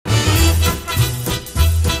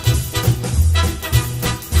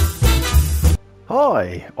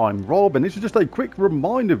Hi, I'm Rob, and this is just a quick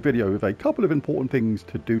reminder video of a couple of important things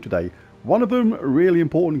to do today. One of them really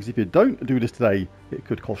important because if you don't do this today, it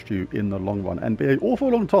could cost you in the long run and be an awful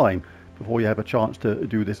long time before you have a chance to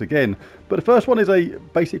do this again. But the first one is a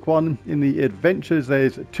basic one. In the adventures,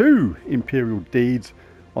 there's 2 Imperial Deeds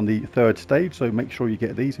on the 3rd stage, so make sure you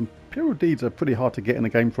get these. Imperial Deeds are pretty hard to get in the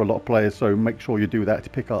game for a lot of players, so make sure you do that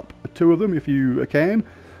to pick up 2 of them if you can.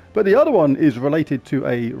 But the other one is related to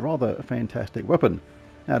a rather fantastic weapon.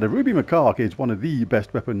 Now, the Ruby Macaque is one of the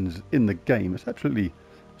best weapons in the game. It's absolutely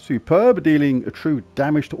superb, dealing true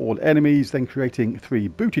damage to all enemies, then creating 3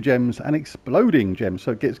 booty gems and exploding gems.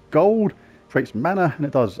 So it gets gold, creates mana, and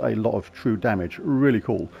it does a lot of true damage. Really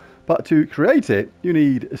cool. But to create it, you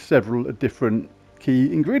need several different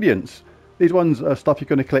key ingredients. These ones are stuff you're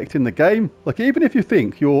going to collect in the game. Like, even if you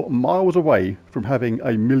think you're miles away from having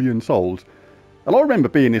 1,000,000 souls, and I remember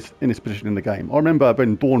being in this position in the game. I remember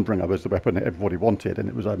when Dawnbringer was the weapon that everybody wanted, and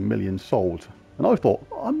it was 1,000,000 souls. And I thought,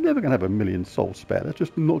 I'm never going to have 1,000,000 souls spare. That's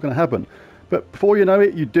just not going to happen. But before you know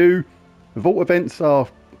it, you do. Vault events are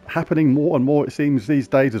happening more and more, it seems, these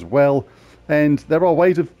days as well. And there are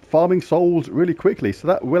ways of farming souls really quickly. So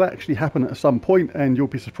that will actually happen at some point, and you'll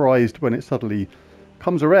be surprised when it suddenly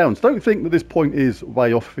comes around. So don't think that this point is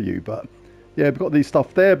way off for you. But yeah, we've got these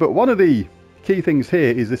stuff there. But one of the key things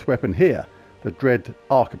here is this weapon here, the Dread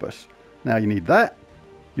Arquebus. Now you need that,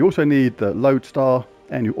 you also need the Lodestar,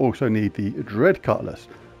 and you also need the Dread Cutlass.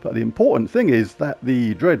 But the important thing is that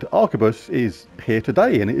the Dread Arquebus is here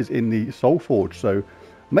today, and it is in the Soul Forge. So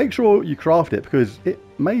make sure you craft it, because it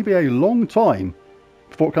may be a long time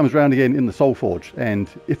before it comes around again in the Soul Forge. And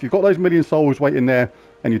if you've got those 1,000,000 souls waiting there,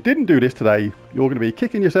 and you didn't do this today, you're going to be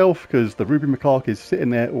kicking yourself, because the Ruby Macaque is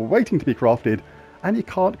sitting there waiting to be crafted, and you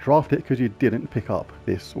can't craft it because you didn't pick up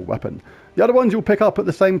this weapon. The other ones you'll pick up at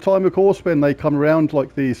the same time, of course, when they come around,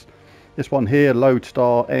 like this one here,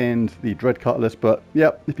 Lodestar, and the Dread Cutlass. But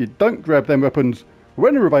yeah, if you don't grab them weapons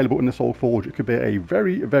when they're available in the Soul Forge, it could be a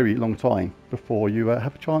very, very long time before you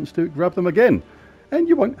have a chance to grab them again. And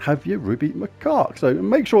you won't have your Ruby Macaque. So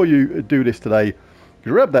make sure you do this today.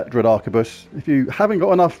 Grab that Dread Arquebus. If you haven't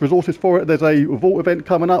got enough resources for it, there's a Vault event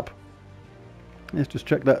coming up. Let's just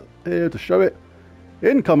check that here to show it.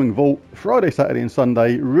 Incoming Vault, Friday, Saturday and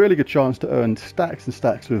Sunday. Really good chance to earn stacks and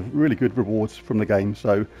stacks of really good rewards from the game.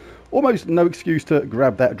 So almost no excuse to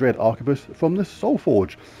grab that Dread Arquebus from the Soul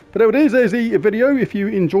Forge. But there it is, there's the video. If you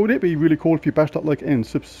enjoyed it, it'd be really cool if you bashed that like and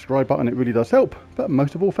subscribe button. It really does help. But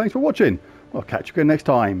most of all, thanks for watching. I'll catch you again next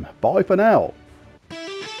time. Bye for now.